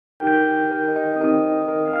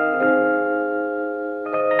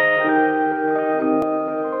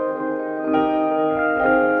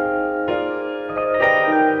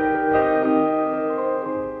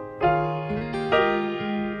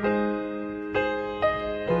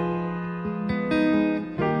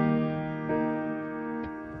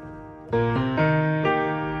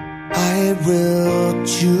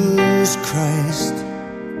choose Christ.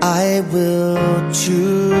 I will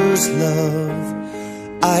choose love.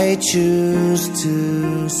 I choose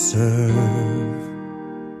to serve.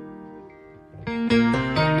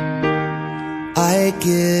 I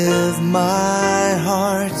give my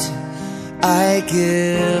heart, I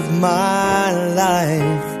give my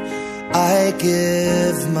life, I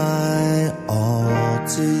give my all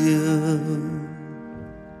to you.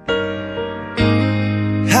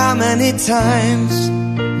 How many times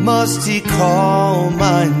must he call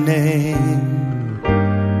my name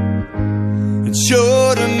and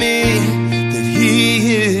show to me that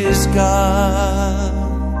he is God?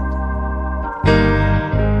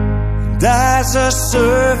 And as a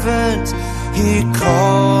servant he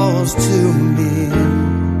calls to me.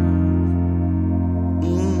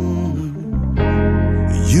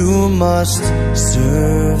 You must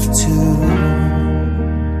serve too.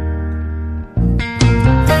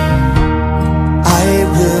 I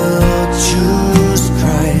will choose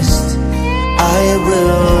Christ. I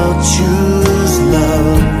will choose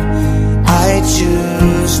love. I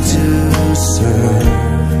choose to serve.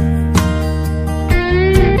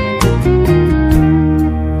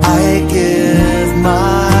 I give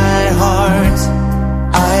my heart.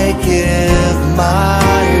 I give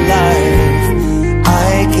my life.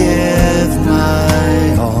 I give my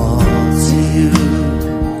all to you.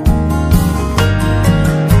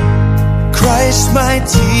 Christ, my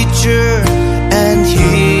teacher and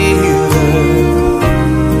healer,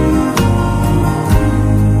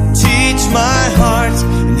 teach my heart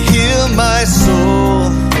and heal my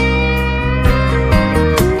soul.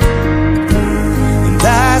 And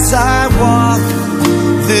as I walk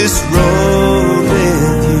this road,